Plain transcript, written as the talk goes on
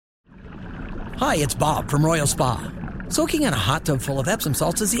Hi, it's Bob from Royal Spa. Soaking in a hot tub full of Epsom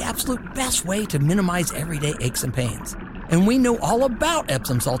salts is the absolute best way to minimize everyday aches and pains. And we know all about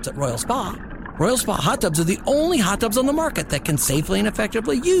Epsom salts at Royal Spa. Royal Spa hot tubs are the only hot tubs on the market that can safely and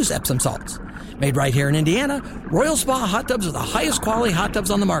effectively use Epsom salts. Made right here in Indiana, Royal Spa hot tubs are the highest quality hot tubs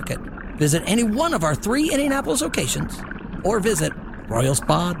on the market. Visit any one of our 3 Indianapolis locations or visit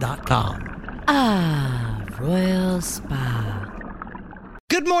royalspa.com. Ah, Royal Spa.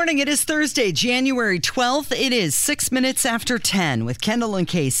 Good morning. It is Thursday, January 12th. It is 6 minutes after 10 with Kendall and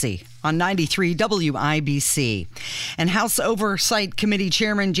Casey on 93 WIBC. And House Oversight Committee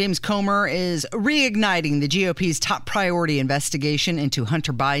Chairman James Comer is reigniting the GOP's top priority investigation into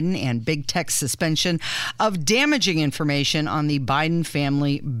Hunter Biden and big tech's suspension of damaging information on the Biden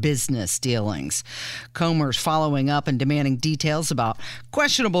family business dealings. Comer's following up and demanding details about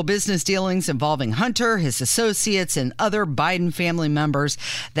questionable business dealings involving Hunter, his associates, and other Biden family members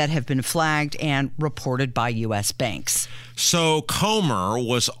that have been flagged and reported by U.S. banks. So Comer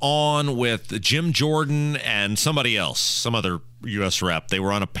was on with Jim Jordan and somebody else, some other U.S. rep. They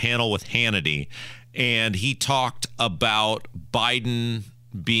were on a panel with Hannity, and he talked about Biden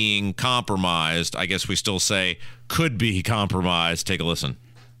being compromised. I guess we still say could be compromised. Take a listen.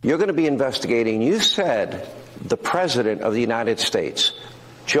 You're going to be investigating, you said, the President of the United States.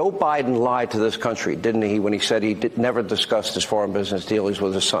 Joe Biden lied to this country, didn't he, when he said he never discussed his foreign business dealings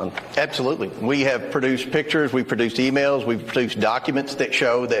with his son? Absolutely. We have produced pictures, we've produced emails, we've produced documents that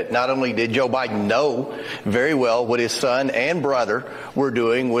show that not only did Joe Biden know very well what his son and brother were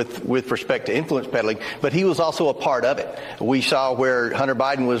doing with respect to influence peddling, but he was also a part of it. We saw where Hunter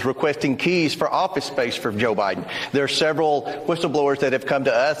Biden was requesting keys for office space for Joe Biden. There are several whistleblowers that have come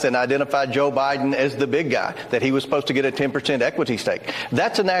to us and identified Joe Biden as the big guy, that he was supposed to get a 10% equity stake.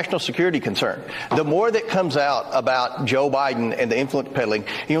 That's a national security concern. The more that comes out about Joe Biden and the influence peddling,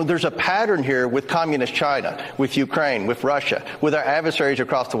 there's a pattern here with communist China, with Ukraine, with Russia, with our adversaries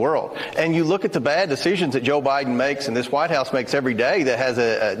across the world. And you look at the bad decisions that Joe Biden makes and this White House makes every day that has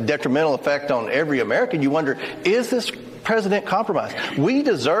a detrimental effect on every American, you wonder, is this president compromised? We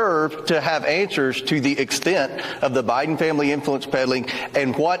deserve to have answers to the extent of the Biden family influence peddling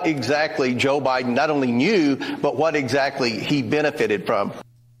and what exactly Joe Biden not only knew, but what exactly he benefited from.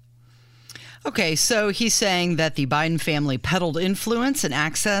 Okay, so he's saying that the Biden family peddled influence and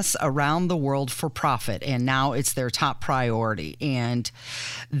access around the world for profit, and now it's their top priority. And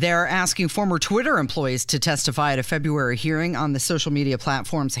they're asking former Twitter employees to testify at a February hearing on the social media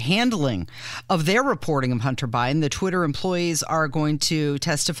platform's handling of their reporting of Hunter Biden. The Twitter employees are going to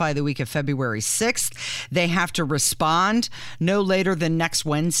testify the week of February 6th. They have to respond no later than next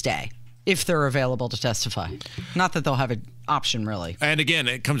Wednesday, if they're available to testify. Not that they'll have an option, really. And again,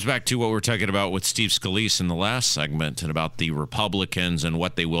 it comes back to what we're talking about with Steve Scalise in the last segment and about the Republicans and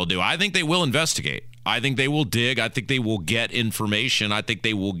what they will do. I think they will investigate. I think they will dig. I think they will get information. I think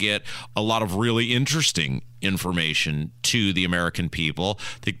they will get a lot of really interesting information to the American people.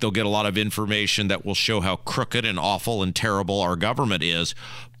 I think they'll get a lot of information that will show how crooked and awful and terrible our government is.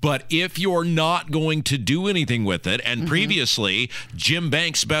 But if you're not going to do anything with it, and previously, Jim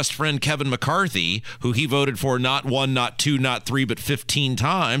Banks' best friend, Kevin McCarthy, who he voted for not 1, not 2, not 3, but 15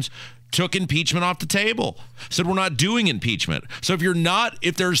 times, took impeachment off the table, said we're not doing impeachment. So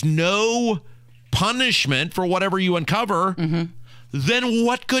if there's no punishment for whatever you uncover, then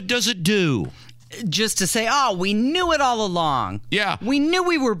what good does it do? Just to say, we knew it all along. Yeah. We knew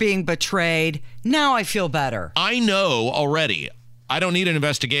we were being betrayed. Now I feel better. I know already. I don't need an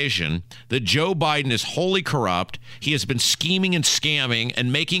investigation that Joe Biden is wholly corrupt. He has been scheming and scamming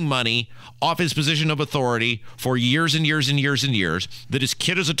and making money off his position of authority for years and years and years and years, that his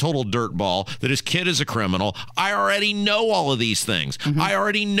kid is a total dirtball, that his kid is a criminal. I already know all of these things. I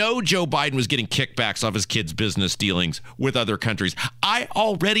already know Joe Biden was getting kickbacks off his kid's business dealings with other countries. I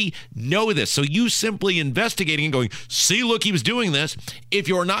already know this. So you simply investigating and going, see, look, he was doing this. If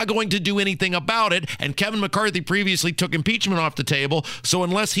you're not going to do anything about it, and Kevin McCarthy previously took impeachment off the table, so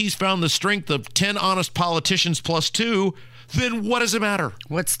unless he's found the strength of 10 honest politicians plus 2, then what does it matter?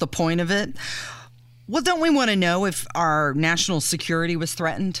 What's the point of it? Well, don't we want to know if our national security was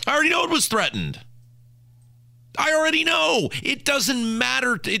threatened? I already know it was threatened. I already know. It doesn't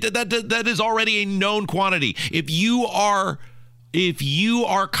matter. That is already a known quantity. If you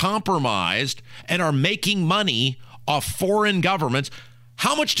are compromised and are making money off foreign governments,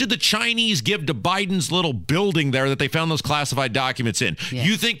 how much did the Chinese give to Biden's little building there that they found those classified documents in? Yeah.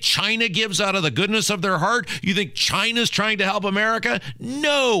 You think China gives out of the goodness of their heart? You think China's trying to help America?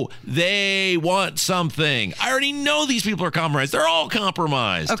 No, they want something. I already know these people are compromised. They're all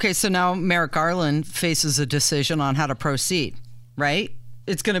compromised. Okay, so now Merrick Garland faces a decision on how to proceed, right?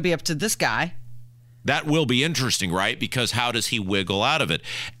 It's going to be up to this guy That will be interesting, right? Because how does he wiggle out of it?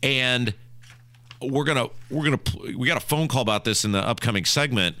 And we got a phone call about this in the upcoming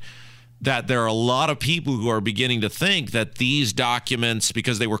segment, that there are a lot of people who are beginning to think that these documents,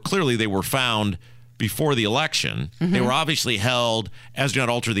 because they were found before the election, they were obviously held as do not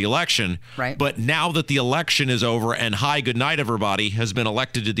alter the election. Right. But now that the election is over and hi, good night, everybody, has been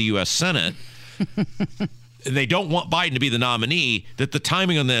elected to the U.S. Senate, they don't want Biden to be the nominee, that the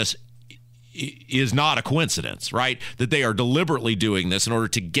timing on this is not a coincidence, right? That they are deliberately doing this in order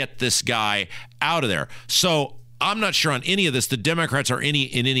to get this guy out of there. So I'm not sure on any of this the Democrats are in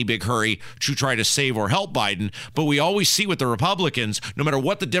any big hurry to try to save or help Biden, but we always see with the Republicans, no matter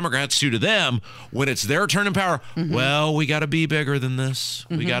what the Democrats do to them, when it's their turn in power, well, we got to be bigger than this.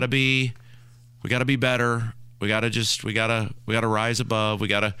 We got to be better. We got to rise above. We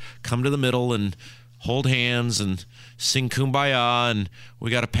got to come to the middle and hold hands and sing Kumbaya, and we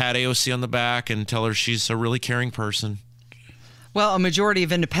got to pat AOC on the back and tell her she's a really caring person. Well, a majority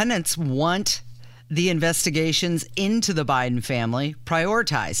of independents want the investigations into the Biden family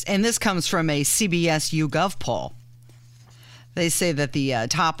prioritized. And this comes from a CBS YouGov poll. They say that the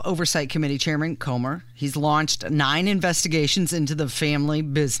top oversight committee chairman, Comer, he's launched 9 investigations into the family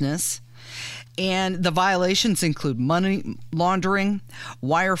business. And the violations include money laundering,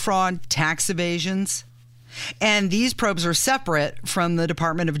 wire fraud, tax evasions. And these probes are separate from the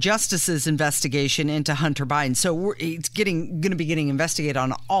Department of Justice's investigation into Hunter Biden. So it's going to be getting investigated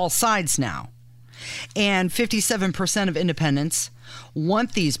on all sides now. And 57% of independents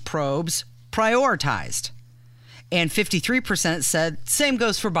want these probes prioritized. And 53% said same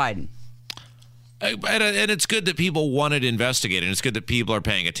goes for Biden. And it's good that people want it investigated. It's good that people are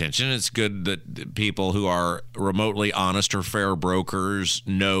paying attention. It's good that people who are remotely honest or fair brokers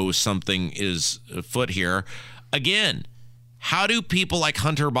know something is afoot here. Again, how do people like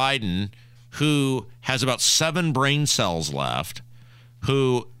Hunter Biden, who has about 7 brain cells left,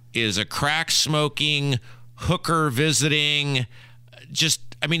 who is a crack smoking, hooker visiting,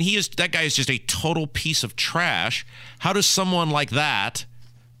 that guy is just a total piece of trash. How does someone like that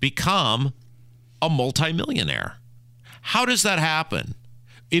become a multimillionaire? How does that happen?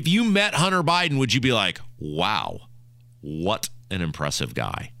 If you met Hunter Biden, would you be like, wow, what an impressive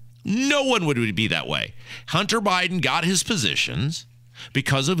guy? No one would be that way. Hunter Biden got his positions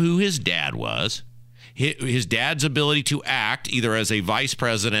because of who his dad was. His dad's ability to act either as a vice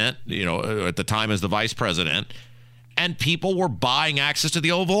president, at the time as the vice president, and people were buying access to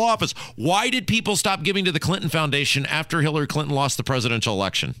the Oval Office. Why did people stop giving to the Clinton Foundation after Hillary Clinton lost the presidential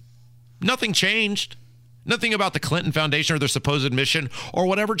election? Nothing changed. Nothing about the Clinton Foundation or their supposed mission or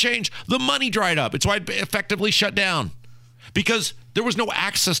whatever changed. The money dried up. It's why it effectively shut down, because there was no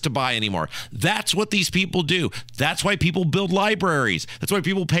access to buy anymore. That's what these people do. That's why people build libraries. That's why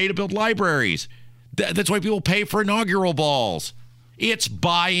people pay to build libraries. That's why people pay for inaugural balls. It's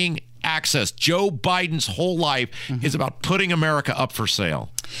buying access. Joe Biden's whole life is about putting America up for sale.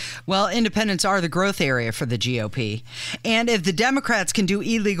 Well, independents are the growth area for the GOP. And if the Democrats can do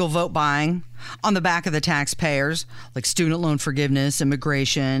illegal vote buying on the back of the taxpayers, like student loan forgiveness,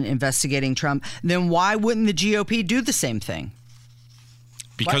 immigration, investigating Trump, then why wouldn't the GOP do the same thing?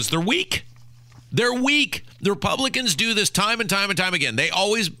 Because they're weak. They're weak. The Republicans do this time and time and time again. They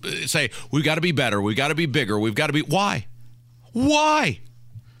always say, we've got to be better. We've got to be bigger. We've got to be. Why? Why?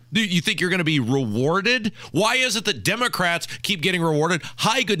 Do you think you're going to be rewarded? Why is it that Democrats keep getting rewarded?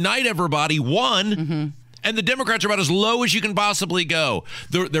 Hi, good night, everybody. Won. And the Democrats are about as low as you can possibly go.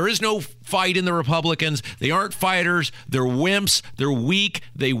 There is no fight in the Republicans. They aren't fighters. They're wimps. They're weak.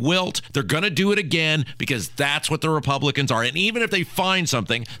 They wilt. They're going to do it again because that's what the Republicans are. And even if they find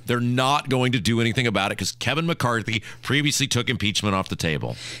something, they're not going to do anything about it because Kevin McCarthy previously took impeachment off the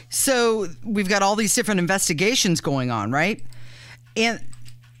table. So we've got all these different investigations going on, right? And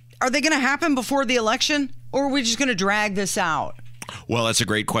are they going to happen before the election, or are we just going to drag this out? Well, that's a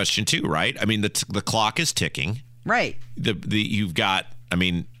great question too, right? I mean, the clock is ticking. Right. You've got,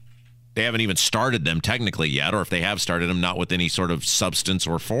 they haven't even started them technically yet, or if they have started them, not with any sort of substance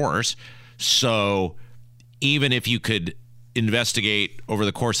or force. So even if you could investigate over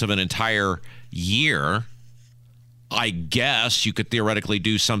the course of an entire year, I guess you could theoretically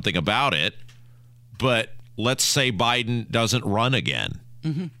do something about it. But let's say Biden doesn't run again.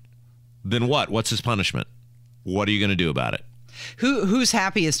 Then what? What's his punishment? What are you going to do about it? Who's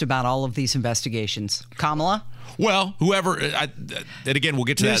happiest about all of these investigations? Kamala? Well, whoever. And again, we'll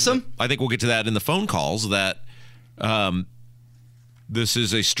get to Newsom? that. I think we'll get to that in the phone calls. That this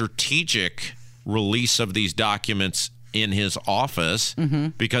is a strategic release of these documents in his office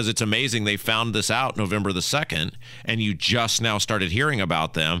because it's amazing they found this out November the 2nd, and you just now started hearing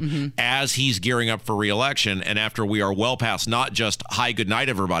about them as he's gearing up for re-election, and after we are well past not just hi, good night,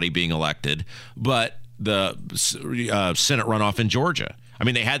 everybody being elected, but the Senate runoff in Georgia. I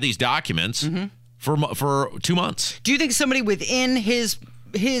mean, they had these documents for 2 months. Do you think somebody within his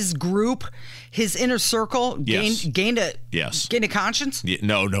group, his inner circle, gained a conscience?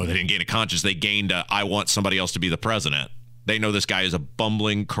 No, they didn't gain a conscience. They gained I want somebody else to be the president. They know this guy is a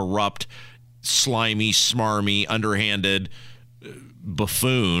bumbling, corrupt, slimy, smarmy, underhanded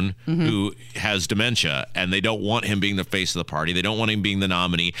buffoon who has dementia, and they don't want him being the face of the party. They don't want him being the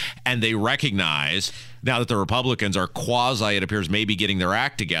nominee, and they recognize now that the Republicans are it appears, maybe getting their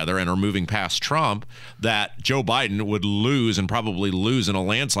act together and are moving past Trump, that Joe Biden would lose, and probably lose in a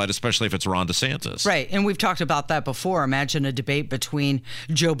landslide, especially if it's Ron DeSantis. Right, and we've talked about that before. Imagine a debate between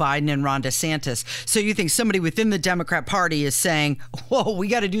Joe Biden and Ron DeSantis. So you think somebody within the Democrat Party is saying, whoa, we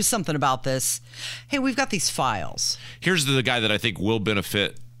got to do something about this. Hey, we've got these files. Here's the guy that I think will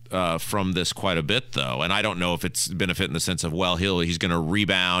benefit from this quite a bit, though, and I don't know if it's benefit in the sense of, well, he's going to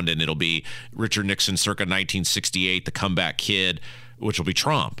rebound and it'll be Richard Nixon circa 1968, the comeback kid, which will be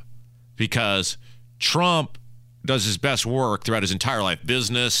Trump, because Trump does his best work throughout his entire life,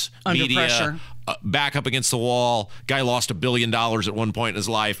 business, under media, pressure. Back up against the wall. Guy lost $1 billion at one point in his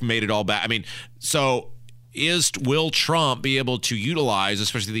life, made it all back. I mean, so will Trump be able to utilize,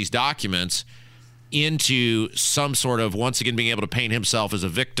 especially these documents, into some sort of, once again, being able to paint himself as a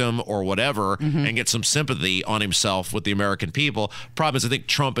victim or whatever and get some sympathy on himself with the American people? Problem is, I think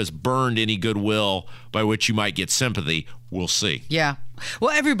Trump has burned any goodwill by which you might get sympathy. We'll see. Yeah.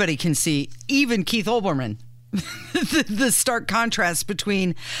 Well, everybody can see, even Keith Olbermann, the stark contrast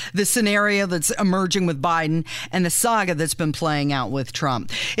between the scenario that's emerging with Biden and the saga that's been playing out with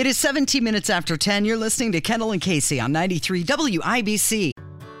Trump. It is 17 minutes after 10. You're listening to Kendall and Casey on 93 WIBC.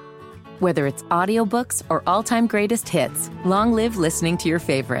 Whether it's audiobooks or all-time greatest hits, long live listening to your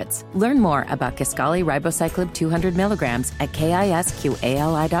favorites. Learn more about Kisqali Ribociclib 200 milligrams at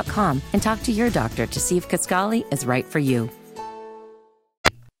KISQALI.com and talk to your doctor to see if Kisqali is right for you.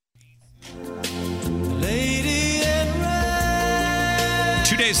 Lady in Red.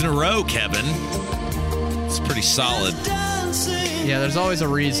 2 days in a row, Kevin. It's pretty solid. Yeah, there's always a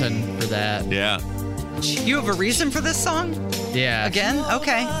reason for that. Yeah. You have a reason for this song? Yeah. Again?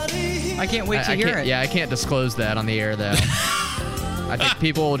 Okay. I can't wait to hear it. Yeah, I can't disclose that on the air, though. I think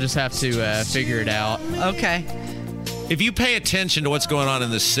people will just have to figure it out. Okay. If you pay attention to what's going on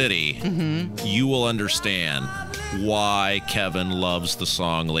in the city, you will understand why Kevin loves the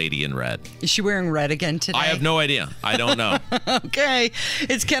song Lady in Red. Is she wearing red again today? I have no idea. I don't know. Okay.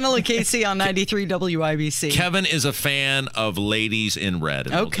 It's Kendall and Casey on 93 WIBC. Kevin is a fan of Ladies in Red.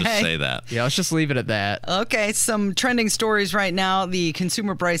 And Okay. We'll just say that. Yeah, let's just leave it at that. Okay, some trending stories right now. The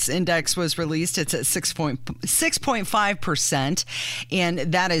Consumer Price Index was released. It's at 6.5%, and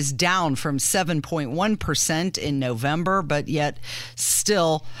that is down from 7.1% in November, but yet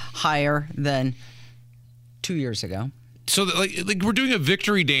still higher than 2 years ago. So like we're doing a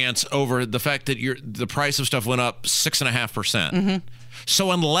victory dance over the fact that the price of stuff went up 6.5%.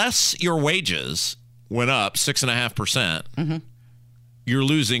 So unless your wages went up 6.5%, you're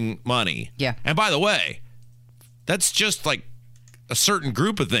losing money. Yeah. And by the way, that's just like a certain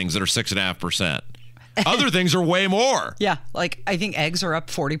group of things that are 6.5%. Other things are way more. Yeah, like I think eggs are up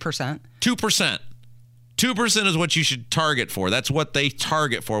 40%. 2%. 2% is what you should target for. That's what they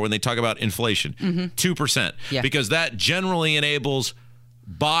target for when they talk about inflation. 2%. Yeah. Because that generally enables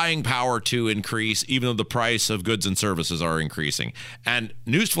buying power to increase, even though the price of goods and services are increasing. And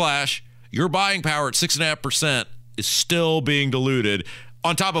newsflash, your buying power at 6.5% is still being diluted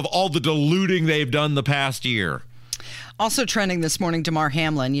on top of all the diluting they've done the past year. Also trending this morning, Damar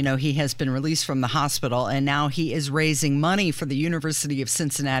Hamlin, he has been released from the hospital, and now he is raising money for the University of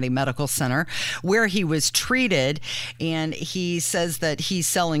Cincinnati Medical Center, where he was treated. And he says that he's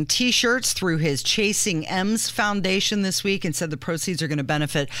selling T-shirts through his Chasing M's Foundation this week, and said the proceeds are going to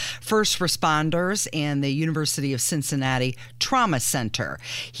benefit first responders and the University of Cincinnati Trauma Center.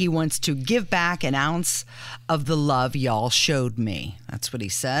 He wants to give back an ounce of the love y'all showed me. That's what he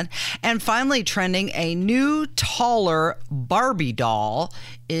said. And finally trending, a new, taller Barbie doll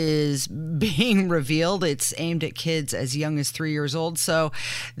is being revealed. It's aimed at kids as young as 3 years old. So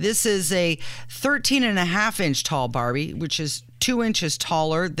this is a 13.5-inch tall Barbie, which is 2 inches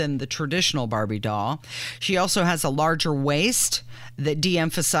taller than the traditional Barbie doll. She also has a larger waist that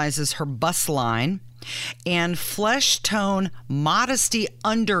de-emphasizes her bust line. And flesh tone modesty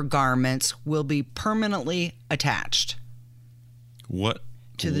undergarments will be permanently attached. What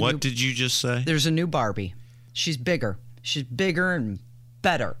did you just say? There's a new Barbie. She's bigger. She's bigger and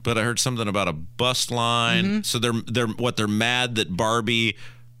better. But I heard something about a bust line. So they're mad that Barbie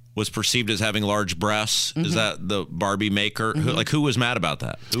was perceived as having large breasts. Is that the Barbie maker? Who was mad about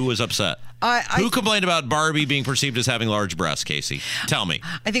that? Who was upset? Who complained about Barbie being perceived as having large breasts, Casey? Tell me.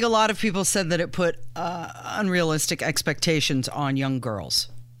 I think a lot of people said that it put unrealistic expectations on young girls.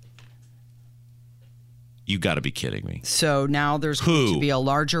 You got to be kidding me. So now there's going to be a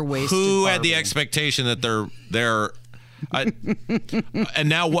larger waisted Who had Barbie. the expectation that they're and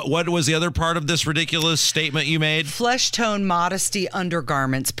now what was the other part of this ridiculous statement you made? Flesh tone modesty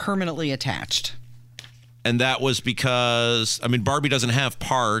undergarments permanently attached. And that was because, Barbie doesn't have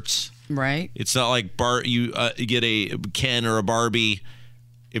parts. Right. It's not like you get a Ken or a Barbie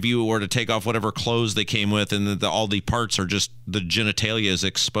if you were to take off whatever clothes they came with and all the parts are just, the genitalia is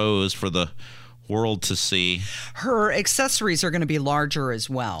exposed for the world to see. Her accessories are going to be larger as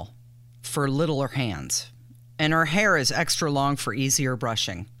well for littler hands. And her hair is extra long for easier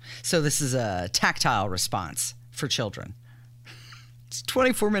brushing. So this is a tactile response for children. It's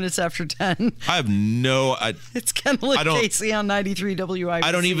 24 minutes after 10. I have it's Kendall and Casey on 93 WIBC.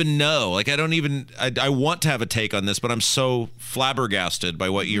 I don't even know. I want to have a take on this, but I'm so flabbergasted by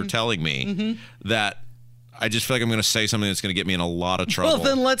what you're telling me that I just feel like I'm going to say something that's going to get me in a lot of trouble. Well,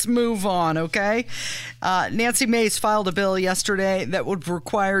 then let's move on, okay? Nancy Mace filed a bill yesterday that would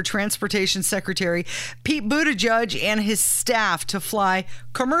require Transportation Secretary Pete Buttigieg and his staff to fly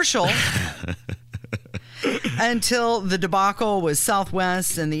commercial until the debacle with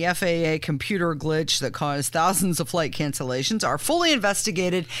Southwest and the FAA computer glitch that caused thousands of flight cancellations are fully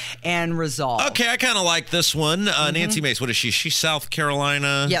investigated and resolved. Okay, I kind of like this one. Nancy Mace, what is she? She's South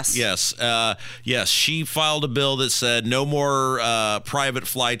Carolina? Yes. Yes, she filed a bill that said no more private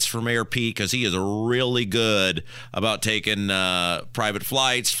flights for Mayor Pete because he is really good about taking private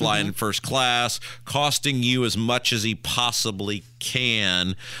flights, flying first class, costing you as much as he possibly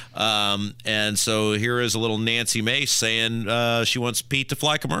can. And so here is a little Nancy Mace saying she wants Pete to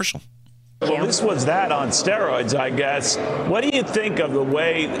fly commercial. Well, this was that on steroids, I guess. What do you think of the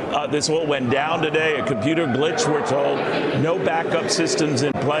way this all went down today? A computer glitch, we're told. No backup systems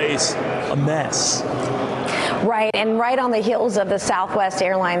in place. A mess. Right, and right on the heels of the Southwest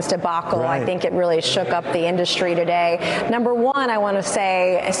Airlines debacle, I think it really shook up the industry today. Number one, I want to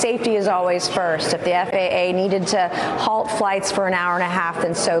say safety is always first. If the FAA needed to halt flights for an hour and a half,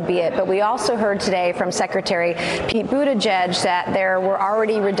 then so be it. But we also heard today from Secretary Pete Buttigieg that there were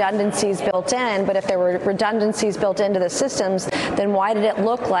already redundancies built in, but if there were redundancies built into the systems, then why did it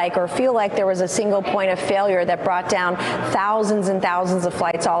look like or feel like there was a single point of failure that brought down thousands and thousands of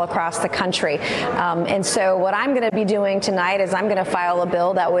flights all across the country? And so what I'm going to be doing tonight is I'm going to file a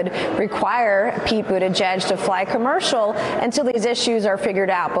bill that would require Pete Buttigieg to fly commercial until these issues are figured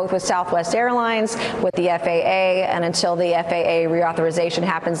out, both with Southwest Airlines, with the FAA, and until the FAA reauthorization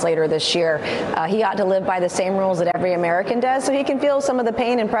happens later this year. He ought to live by the same rules that every American does so he can feel some of the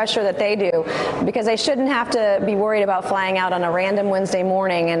pain and pressure that they do, because they shouldn't have to be worried about flying out on a random Wednesday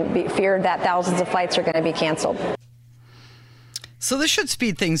morning and be feared that thousands of flights are going to be canceled. So this should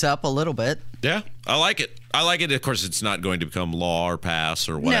speed things up a little bit. Yeah, I like it. I like it. Of course, it's not going to become law or pass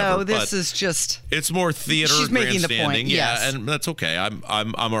or whatever. No, this is just. It's more theater. She's making the point. Yes. And that's okay.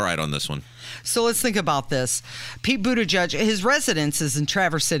 I'm all right on this one. So let's think about this. Pete Buttigieg, his residence is in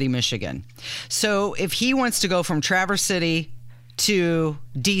Traverse City, Michigan. So if he wants to go from Traverse City to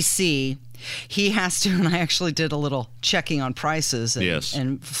D.C., he has to, and I actually did a little checking on prices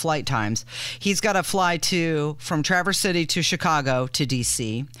and flight times. He's got to fly from Traverse City to Chicago to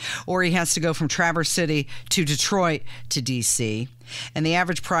D.C., or he has to go from Traverse City to Detroit to D.C., and the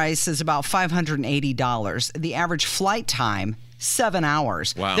average price is about $580. The average flight time, 7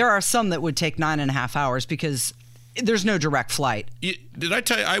 hours. Wow. There are some that would take 9.5 hours because there's no direct flight. Did I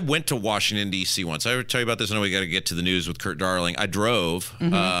tell you, I went to Washington, D.C. once. I would tell you about this. I know we got to get to the news with Kurt Darling. I drove.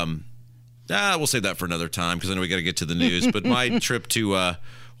 We'll save that for another time because I know we got to get to the news. But my trip to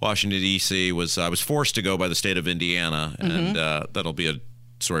Washington, D.C. was I was forced to go by the state of Indiana, and that'll be a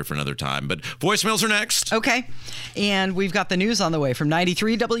story for another time. But voicemails are next. Okay. And we've got the news on the way from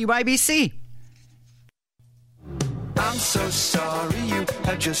 93 WIBC. I'm so sorry you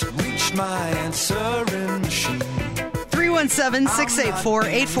have just reached my answering machine.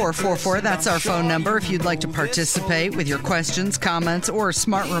 317-684-8444. That's our phone number if you'd like to participate with your questions, comments, or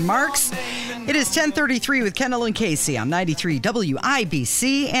smart remarks. It is 10:33 with Kendall and Casey on 93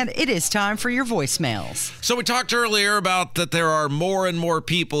 WIBC, and it is time for your voicemails. So we talked earlier about that there are more and more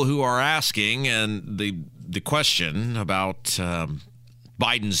people who are asking, and the question about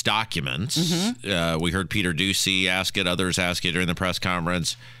Biden's documents. We heard Peter Doocy ask it, others ask it during the press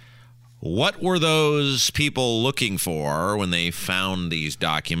conference. What were those people looking for when they found these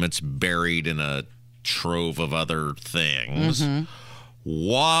documents buried in a trove of other things? Mm-hmm.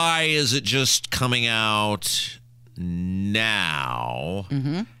 Why is it just coming out now?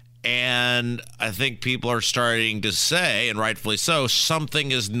 Mm-hmm. And I think people are starting to say, and rightfully so,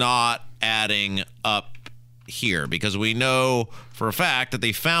 something is not adding up here, because we know for a fact that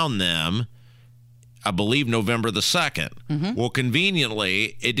they found them, I believe, November the 2nd. Mm-hmm. Well,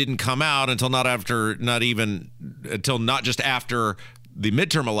 conveniently, it didn't come out until not just after the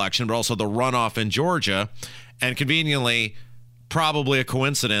midterm election, but also the runoff in Georgia. And conveniently, probably a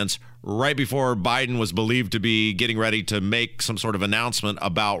coincidence, right before Biden was believed to be getting ready to make some sort of announcement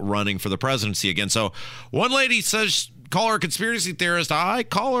about running for the presidency again. So one lady says, call her a conspiracy theorist. I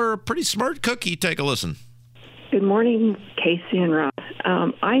call her a pretty smart cookie. Take a listen. Good morning, Casey and Rob.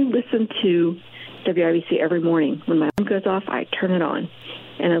 I listen to WIBC every morning. When my alarm goes off, I turn it on.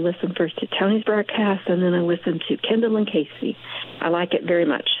 And I listen first to Tony's broadcast, and then I listen to Kendall and Casey. I like it very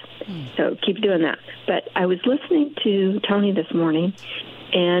much. So keep doing that. But I was listening to Tony this morning,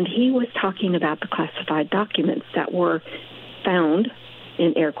 and he was talking about the classified documents that were found,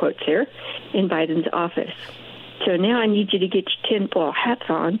 in air quotes here, in Biden's office. So now I need you to get your tinfoil hats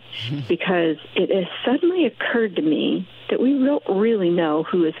on, because it has suddenly occurred to me that we don't really know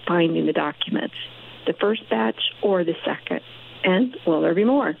who is finding the documents, the first batch or the second. And will there be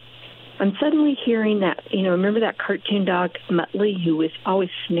more? I'm suddenly hearing that, remember that cartoon dog, Muttley, who was always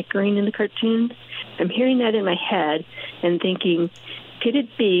snickering in the cartoons? I'm hearing that in my head and thinking, could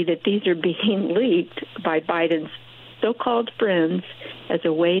it be that these are being leaked by Biden's so-called friends as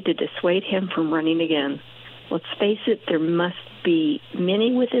a way to dissuade him from running again? Let's face it, there must be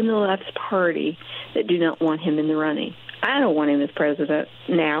many within the left's party that do not want him in the running. I don't want him as president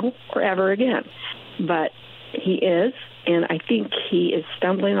now or ever again, but he is, and I think he is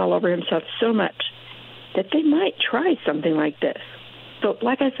stumbling all over himself so much that they might try something like this. So,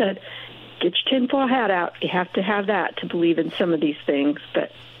 like I said, get your tinfoil hat out. You have to have that to believe in some of these things,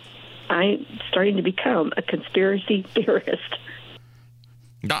 but I'm starting to become a conspiracy theorist.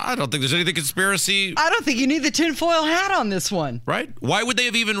 I don't think there's anything conspiracy. I don't think you need the tinfoil hat on this one. Right? Why would they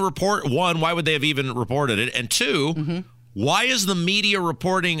have even why would they have even reported it? And two, why is the media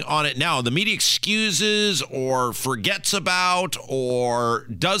reporting on it now? The media excuses or forgets about or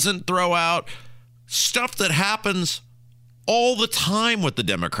doesn't throw out stuff that happens all the time with the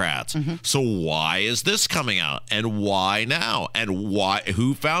Democrats. So why is this coming out? And why now? And why?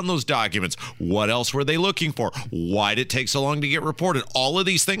 Who found those documents? What else were they looking for? Why did it take so long to get reported? All of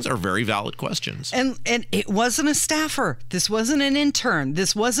these things are very valid questions. And it wasn't a staffer. This wasn't an intern.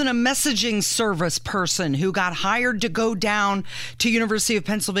 This wasn't a messaging service person who got hired to go down to University of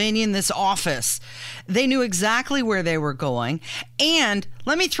Pennsylvania in this office. They knew exactly where they were going. And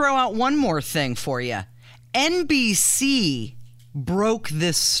let me throw out one more thing for you. NBC broke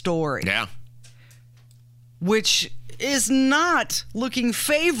this story. Yeah. Which is not looking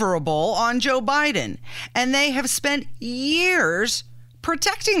favorable on Joe Biden. And they have spent years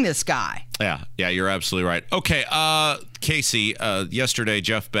protecting this guy. Yeah, you're absolutely right. Okay, Casey, yesterday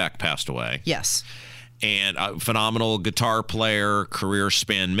Jeff Beck passed away. Yes. And a phenomenal guitar player, career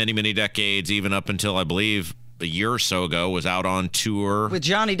spanned many, many decades, even up until, I believe, a year or so ago, was out on tour. With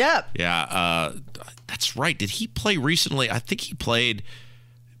Johnny Depp. Yeah, that's right. Did he play recently? I think he played.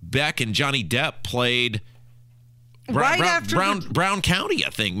 Beck and Johnny Depp played Brown County. I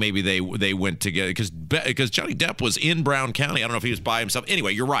think maybe they went together because Johnny Depp was in Brown County. I don't know if he was by himself.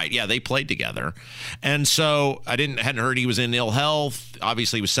 Anyway, you're right. Yeah, they played together. And so I hadn't heard he was in ill health.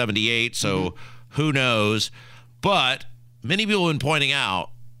 Obviously, he was 78. So who knows? But many people have been pointing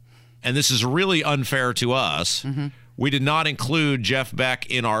out, and this is really unfair to us. We did not include Jeff Beck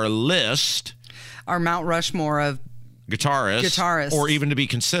in our list. Our Mount Rushmore of guitarists. Or even to be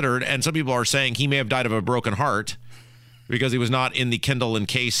considered. And some people are saying he may have died of a broken heart because he was not in the Kendall and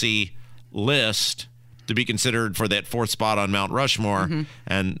Casey list to be considered for that fourth spot on Mount Rushmore.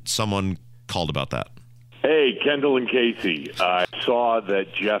 And someone called about that. Hey, Kendall and Casey. I saw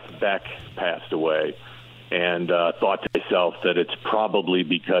that Jeff Beck passed away and thought to myself that it's probably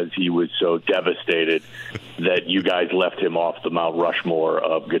because he was so devastated that you guys left him off the Mount Rushmore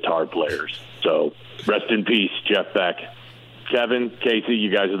of guitar players. So rest in peace, Jeff Beck. Kevin, Casey, you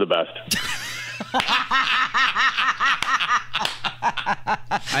guys are the best.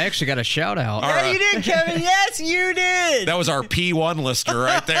 I actually got a shout out. Yeah, you did, Kevin. Yes, you did. That was our P1 lister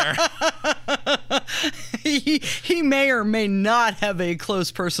right there. He may or may not have a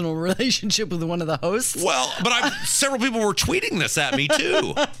close personal relationship with one of the hosts. Well, but several people were tweeting this at me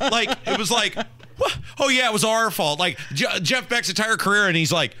too. Like, it was like, what? Oh yeah, it was our fault. Like Jeff Beck's entire career, and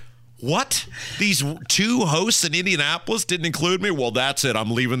he's like, What? These two hosts in Indianapolis didn't include me? Well, that's it.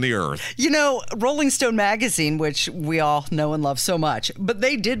 I'm leaving the earth. You know, Rolling Stone magazine, which we all know and love so much, but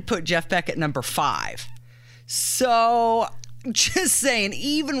they did put Jeff Beck at number 5. So just saying,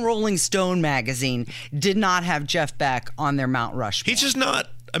 even Rolling Stone magazine did not have Jeff Beck on their Mount Rushmore. He's just not.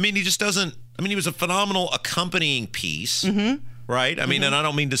 I mean, he just doesn't. I mean, he was a phenomenal accompanying piece. Mm-hmm. Right? I mean, and I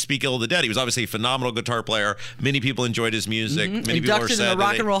don't mean to speak ill of the dead. He was obviously a phenomenal guitar player. Many people enjoyed his music. Many people are Inducted in sad the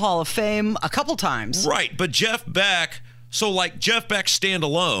Rock and Roll Hall of Fame a couple times. Right, but Jeff Beck, so like Jeff Beck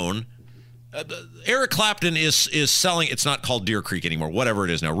standalone, Eric Clapton is selling, it's not called Deer Creek anymore, whatever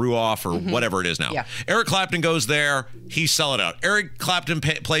it is now, Ruoff or whatever it is now. Yeah. Eric Clapton goes there, he's selling it out. Eric Clapton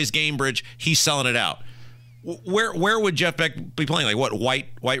plays Gamebridge, he's selling it out. Where would Jeff Beck be playing? Like what,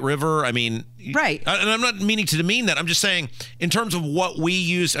 White River? I mean, right. And I'm not meaning to demean that. I'm just saying in terms of what we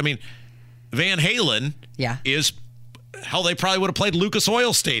use. I mean, Van Halen is hell. They probably would have played Lucas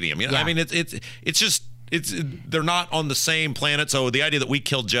Oil Stadium. You know, I mean, it's just they're not on the same planet. So the idea that we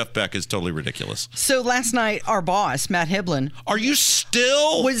killed Jeff Beck is totally ridiculous. So last night, our boss, Matt Hiblin,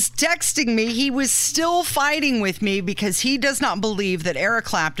 was texting me. He was still fighting with me because he does not believe that Eric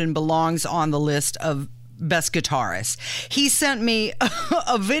Clapton belongs on the list of best guitarist. He sent me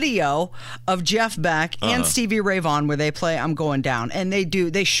a video of Jeff Beck and Stevie Ray Vaughan where they play I'm Going Down, and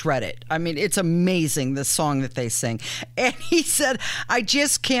they shred it. I mean, it's amazing, the song that they sing. And he said, I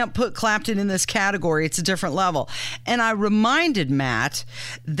just can't put Clapton in this category. It's a different level. And I reminded Matt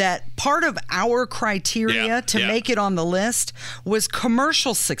that part of our criteria to make it on the list was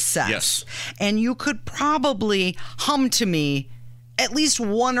commercial success. Yes. And you could probably hum to me at least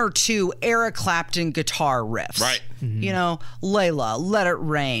one or two Eric Clapton guitar riffs. Right. Mm-hmm. You know, Layla, Let It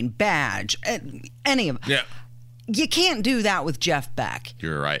Rain, Badge, any of them. Yeah. You can't do that with Jeff Beck.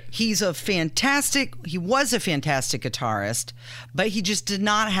 He was a fantastic guitarist, but he just did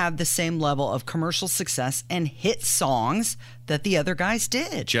not have the same level of commercial success and hit songs that the other guys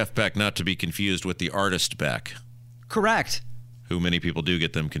did. Jeff Beck, not to be confused with the artist Beck. Correct. Who many people do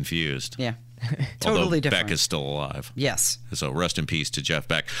get them confused. Yeah. Totally different. Beck is still alive. Yes. So rest in peace to Jeff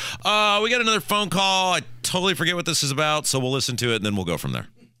Beck. We got another phone call. I totally forget what this is about, so we'll listen to it and then we'll go from there.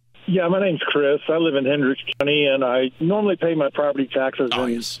 Yeah, my name's Chris. I live in Hendricks County, and I normally pay my property taxes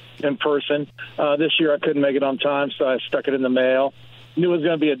in person. This year I couldn't make it on time, so I stuck it in the mail. Knew it was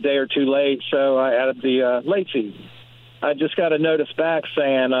going to be a day or two late, so I added the late fee. I just got a notice back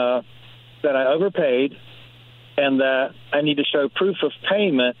saying that I overpaid and that I need to show proof of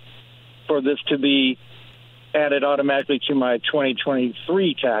payment for this to be added automatically to my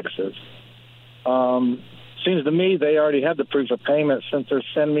 2023 taxes. Seems to me they already have the proof of payment since they're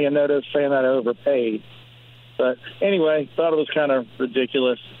sending me a notice saying that I overpaid. But anyway, thought it was kind of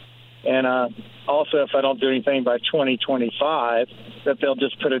ridiculous. And also, if I don't do anything by 2025, that they'll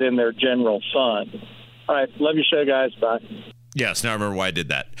just put it in their general fund. All right, love your show, guys. Bye. Yes, now I remember why I did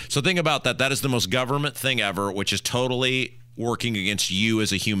that. So think about that. That is the most government thing ever, which is totally working against you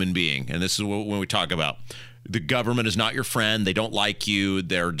as a human being. And this is what when we talk about the government is not your friend. They don't like you.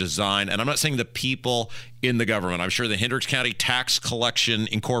 They're designed. And I'm not saying the people in the government. I'm sure the Hendricks County Tax Collection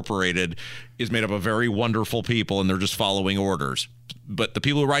Incorporated is made up of very wonderful people, and they're just following orders. But the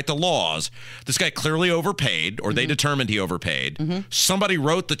people who write the laws, this guy clearly overpaid, or they determined he overpaid. Somebody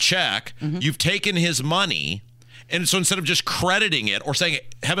wrote the check. You've taken his money. And so instead of just crediting it or saying,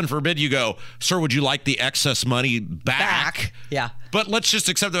 heaven forbid, you go, sir, would you like the excess money back? Yeah. But let's just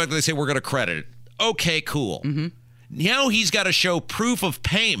accept the fact that they say we're going to credit it. Okay, cool. Now he's got to show proof of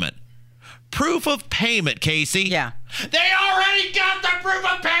payment. Proof of payment, Casey. Yeah. They already got the proof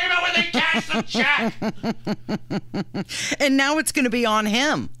of payment when they cash the check. And now it's going to be on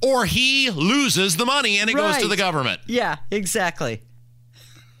him. Or he loses the money and it goes to the government. Yeah, exactly.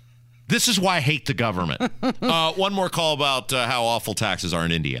 This is why I hate the government. One more call about how awful taxes are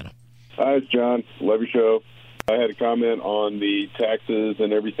in Indiana. Hi, it's John. Love your show. I had a comment on the taxes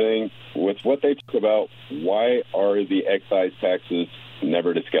and everything. With what they talk about, why are the excise taxes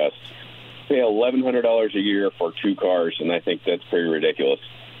never discussed? Pay $1,100 a year for 2 cars, and I think that's pretty ridiculous.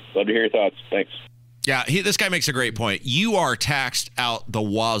 Love to hear your thoughts. Thanks. Yeah, this guy makes a great point. You are taxed out the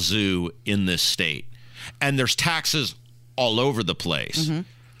wazoo in this state, and there's taxes all over the place.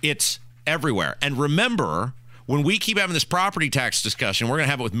 It's everywhere. And remember, when we keep having this property tax discussion, we're going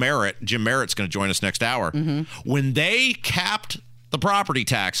to have it with Merritt. Jim Merritt's going to join us next hour. When they capped the property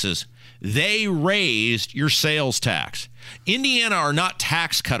taxes, they raised your sales tax. Indiana are not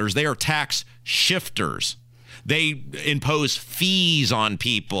tax cutters. They are tax shifters. They impose fees on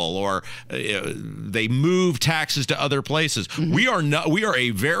people, or they move taxes to other places. We are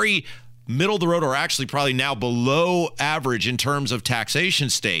a very middle of the road or actually probably now below average in terms of taxation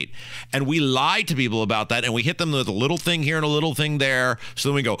state. And we lie to people about that, and we hit them with a little thing here and a little thing there. So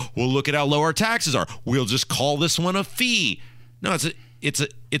then we go, well, look at how low our taxes are. We'll just call this one a fee. No, it's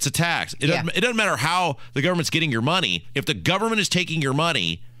a tax. It doesn't matter how the government's getting your money. If the government is taking your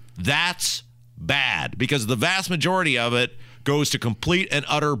money, that's bad, because the vast majority of it goes to complete and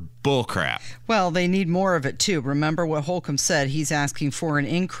utter bullcrap. Well, they need more of it, too. Remember what Holcomb said. He's asking for an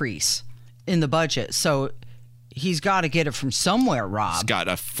increase in the budget. So he's got to get it from somewhere, Rob. He's got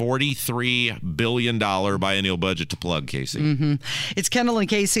a $43 billion biennial budget to plug, Casey. Mm-hmm. It's Kendall and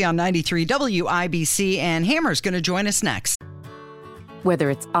Casey on 93 WIBC, and Hammer's going to join us next.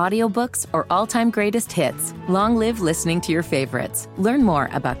 Whether it's audiobooks or all-time greatest hits, long live listening to your favorites. Learn more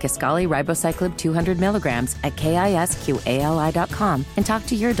about Kisqali Ribociclib 200 milligrams at KISQALI.com and talk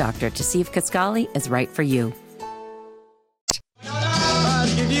to your doctor to see if Kisqali is right for you. I'll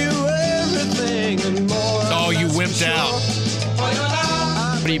give you everything and more. Oh, you wimped out.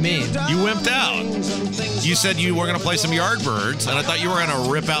 What do you mean? You wimped out. You said you were going to play some Yardbirds, and I thought you were going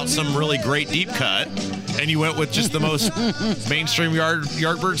to rip out some really great deep cut. And you went with just the most mainstream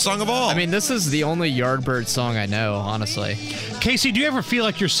Yardbird song of all. I mean, this is the only Yardbird song I know, honestly. Casey, do you ever feel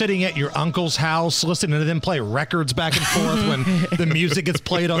like you're sitting at your uncle's house listening to them play records back and forth when the music gets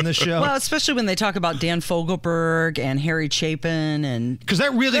played on this show? Well, especially when they talk about Dan Fogelberg and Harry Chapin, and because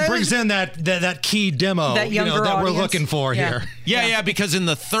that really brings in that key demo that younger that audience. We're looking for here. Yeah, because in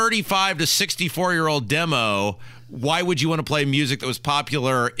the 35 to 64-year-old demo, why would you want to play music that was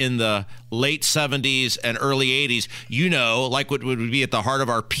popular in the late 70s and early 80s? You know, like what would be at the heart of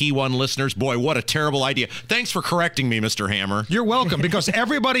our P1 listeners. Boy, what a terrible idea. Thanks for correcting me, Mr. Hammer. You're welcome, because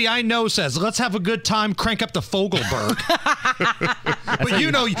everybody I know says, let's have a good time, crank up the Fogelberg. But you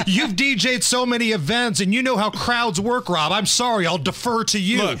know, you've DJ'd so many events, and you know how crowds work, Rob. I'm sorry, I'll defer to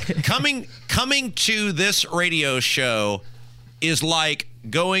you. Look, coming to this radio show is like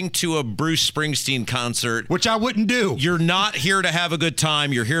going to a Bruce Springsteen concert, which I wouldn't do. You're not here to have a good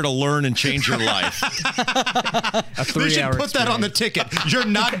time. You're here to learn and change your life. They should put that on the ticket. You're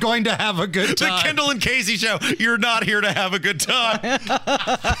not going to have a good time. The Kendall and Casey Show. You're not here to have a good time.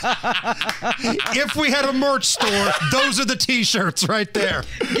 If we had a merch store, those are the T-shirts right there.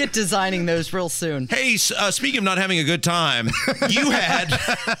 Get designing those real soon. Hey, speaking of not having a good time, you had...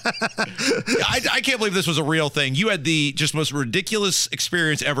 I can't believe this was a real thing. You had the just most ridiculous experience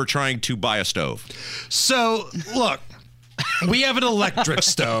ever trying to buy a stove. So, look, we have an electric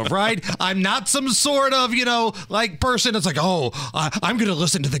stove, right? I'm not some sort of, like person that's like, I'm going to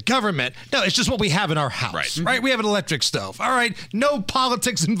listen to the government. No, it's just what we have in our house, right? We have an electric stove. All right. No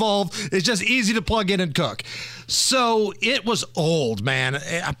politics involved. It's just easy to plug in and cook. So it was old, man.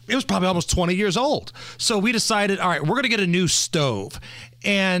 It was probably almost 20 years old. So we decided, all right, we're going to get a new stove.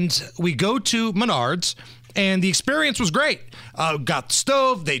 And we go to Menards. And the experience was great. Got the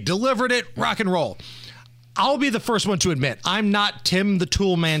stove, they delivered it, rock and roll. I'll be the first one to admit, I'm not Tim the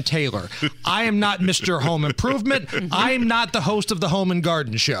Toolman Taylor. I am not Mr. Home Improvement. I'm not the host of the Home and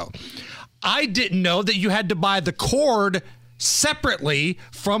Garden Show. I didn't know that you had to buy the cord separately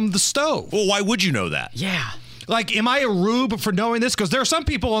from the stove. Well, why would you know that? Yeah. Like, am I a rube for knowing this? Because there are some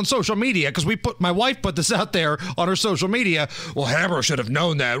people on social media, because my wife put this out there on her social media. Well, Hammer should have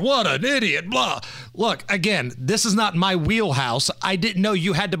known that. What an idiot, blah. Look, again, this is not my wheelhouse. I didn't know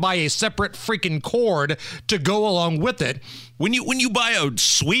you had to buy a separate freaking cord to go along with it. When you buy a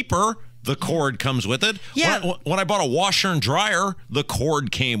sweeper, the cord comes with it. Yeah. When I bought a washer and dryer, the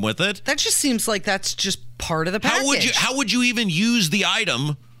cord came with it. That just seems like that's just part of the package. How would you even use the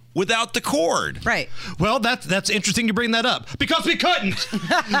item without the cord? Right. Well, that's interesting you bring that up, because we couldn't.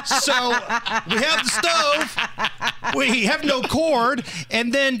 So we have the stove, we have no cord,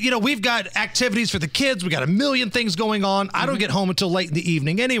 and then we've got activities for the kids. We got a million things going on. I don't get home until late in the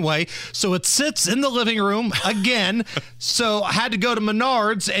evening anyway, so it sits in the living room again. So I had to go to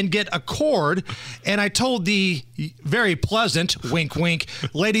Menards and get a cord, and I told the very pleasant wink wink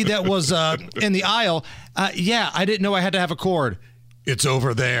lady that was in the aisle, I didn't know I had to have a cord. It's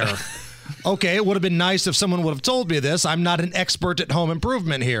over there. Okay, it would have been nice if someone would have told me this. I'm not an expert at home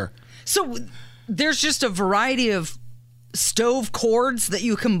improvement here. So there's just a variety of stove cords that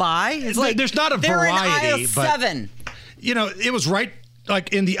you can buy? It's like there's not a they're variety, in aisle 7. It was right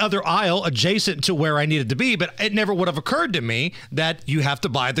like in the other aisle adjacent to where I needed to be, but it never would have occurred to me that you have to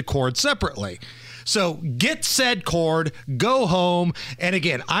buy the cord separately. So get said cord, go home. And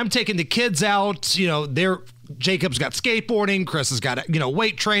again, I'm taking the kids out. Jacob's got skateboarding, Chris has got,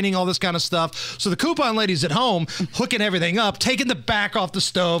 weight training, all this kind of stuff. So the coupon lady's at home hooking everything up, taking the back off the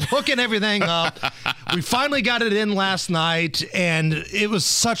stove, hooking everything up. We finally got it in last night, and it was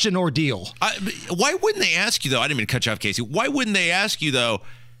such an ordeal. Why wouldn't they ask you, though? I didn't mean to cut you off, Casey. Why wouldn't they ask you, though,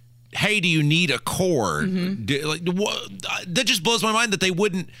 hey, do you need a cord? That just blows my mind that they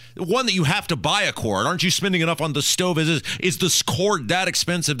wouldn't. One, that you have to buy a cord. Aren't you spending enough on the stove? Is this cord that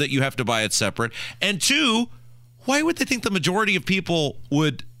expensive that you have to buy it separate? And two, why would they think the majority of people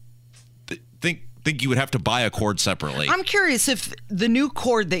would think you would have to buy a cord separately? I'm curious if the new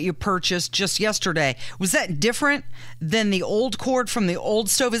cord that you purchased just yesterday, was that different than the old cord from the old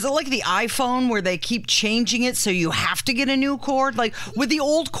stove? Is it like the iPhone where they keep changing it so you have to get a new cord? Like, would the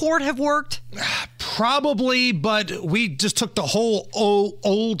old cord have worked? Probably, but we just took the whole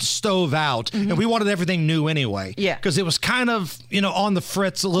old stove out, and we wanted everything new anyway. Yeah. Because it was kind of, on the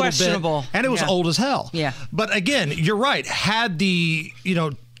fritz a little questionable bit. And it was old as hell. Yeah. But again, you're right. Had the,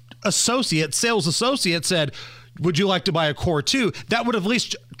 sales associate said, would you like to buy a cord too? That would have at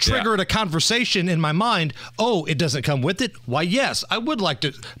least triggered a conversation in my mind. Oh, it doesn't come with it? Why, yes, I would like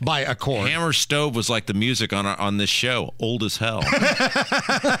to buy a cord. Hammer Stove was like the music on this show, old as hell.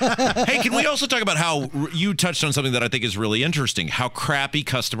 Hey, can we also talk about how you touched on something that I think is really interesting, how crappy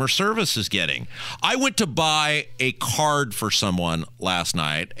customer service is getting? I went to buy a card for someone last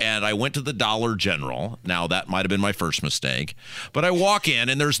night, and I went to the Dollar General. Now, that might have been my first mistake, but I walk in,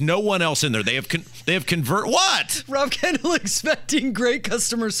 and there's no one else in there. They have what? Rob Kendall expecting great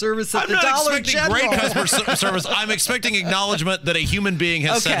customer service at the Dollar General. I'm not expecting great customer service. I'm expecting acknowledgement that a human being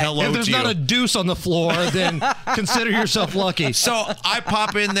has said hello to you. If there's not a deuce on the floor, then consider yourself lucky. So I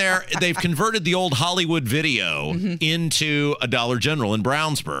pop in there. They've converted the old Hollywood Video into a Dollar General in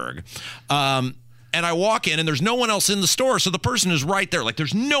Brownsburg. And I walk in, and there's no one else in the store, so the person is right there. Like,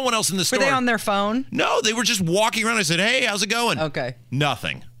 there's no one else in the store. Were they on their phone? No, they were just walking around. I said, hey, how's it going? Okay.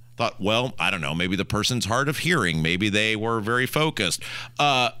 Nothing. Thought, well, I don't know. Maybe the person's hard of hearing. Maybe they were very focused.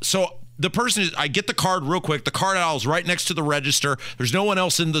 So the person I get the card real quick. The card aisle is right next to the register. There's no one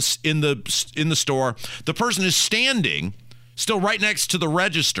else in the store. The person is standing still right next to the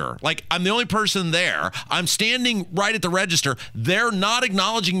register. Like, I'm the only person there. I'm standing right at the register. They're not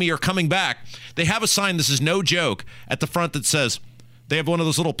acknowledging me or coming back. They have a sign, this is no joke, at the front that says, they have one of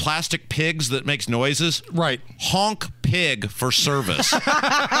those little plastic pigs that makes noises. Right. Honk pig for service. And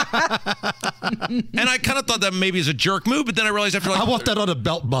I kind of thought that maybe is a jerk move, but then I realized after I want that on a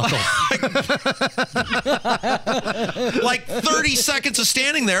belt buckle. Like 30 seconds of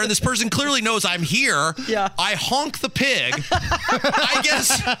standing there, and this person clearly knows I'm here. Yeah. I honk the pig. I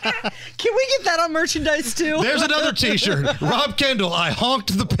guess. Can we get that on merchandise too? There's another t-shirt. Rob Kendall, I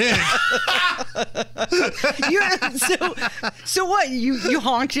honked the pig. So what? You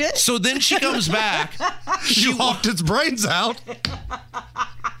honked it? So then she comes back. You honked its brains out.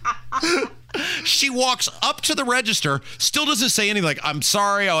 She walks up to the register, still doesn't say anything, like, I'm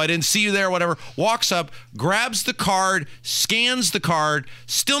sorry, I didn't see you there, whatever. Walks up, grabs the card, scans the card,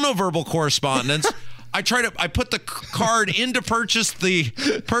 still no verbal correspondence. I put the card in to purchase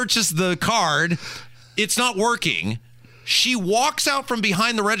the card. It's not working. She walks out from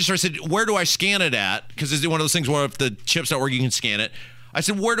behind the register. I said, where do I scan it at? Because it's one of those things where if the chip's not working, you can scan it. I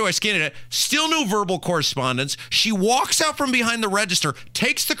said, where do I scan it at? Still no verbal correspondence. She walks out from behind the register,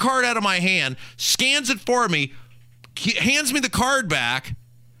 takes the card out of my hand, scans it for me, hands me the card back,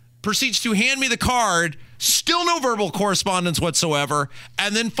 proceeds to hand me the card, still no verbal correspondence whatsoever.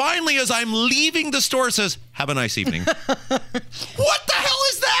 And then finally, as I'm leaving the store, says, have a nice evening. What the hell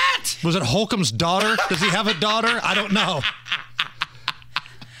is that? Was it Holcomb's daughter? Does he have a daughter? I don't know.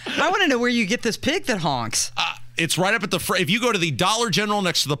 I want to know where you get this pig that honks. It's right up at the front. If you go to the Dollar General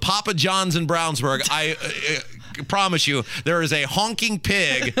next to the Papa John's in Brownsburg, I promise you, there is a honking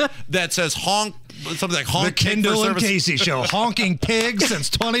pig that says honk, something like honk. The Kendall and Casey Show, honking pig since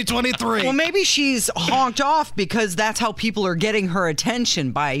 2023. Well, maybe she's honked off because that's how people are getting her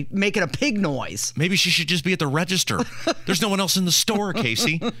attention, by making a pig noise. Maybe she should just be at the register. There's no one else in the store,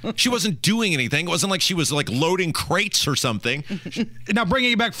 Casey. She wasn't doing anything. It wasn't like she was like loading crates or something. Now,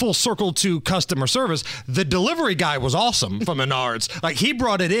 bringing it back full circle to customer service, the delivery guy was awesome from Menards. Like, he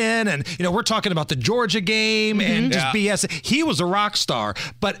brought it in, and we're talking about the Georgia game and just BS. He was a rock star,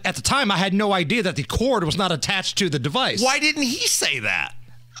 but at the time I had no idea that the cord was not attached to the device. Why didn't he say that?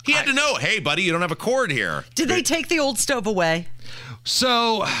 He had to know, hey, buddy, you don't have a cord here. Did they take the old stove away?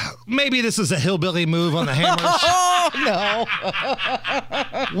 So maybe this is a hillbilly move on the Hammers. Oh,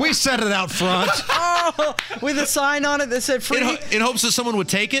 no. We said it out front. With a sign on it that said free? In hopes that someone would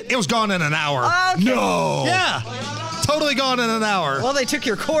take it? It was gone in an hour. Okay. No. Yeah. Totally gone in an hour. Well, they took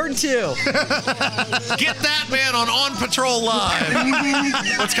your cord, too. Get that man on Patrol Live.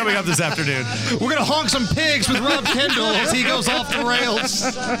 What's coming up this afternoon? We're going to honk some pigs with Rob Kendall as he goes off the rails.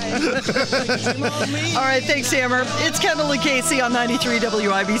 All right, thanks, Hammer. It's Kendall and Casey on 93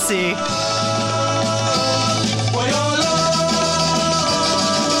 WIBC.